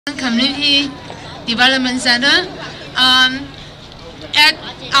Community Development Center. At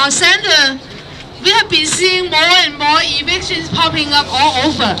our center, we have been seeing more and more evictions popping up all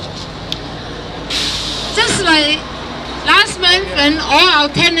over. Just like last month when all our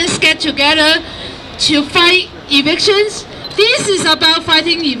tenants get together to fight evictions, this is about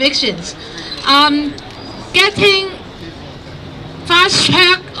fighting evictions. Getting fast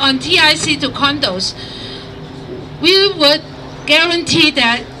track on TIC to condos, we would guarantee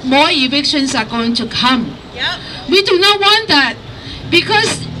that more evictions are going to come. Yep. We do not want that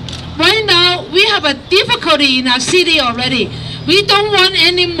because right now we have a difficulty in our city already. We don't want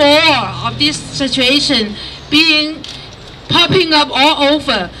any more of this situation popping up all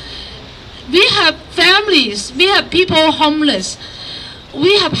over. We have families, we have people homeless,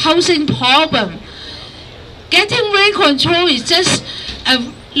 we have housing problem. Getting rent control is just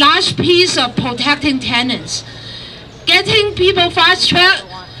a large piece of protecting tenants. Getting people fast track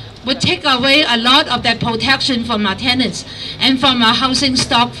would take away a lot of that protection from our tenants and from our housing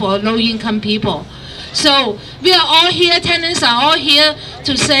stock for low-income people. So we are all here, tenants are all here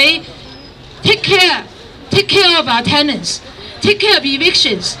to say, take care of our tenants, take care of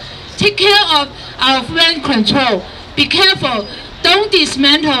evictions, take care of our rent control. Be careful, don't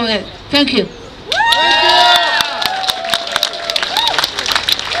dismantle it. Thank you.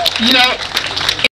 You know,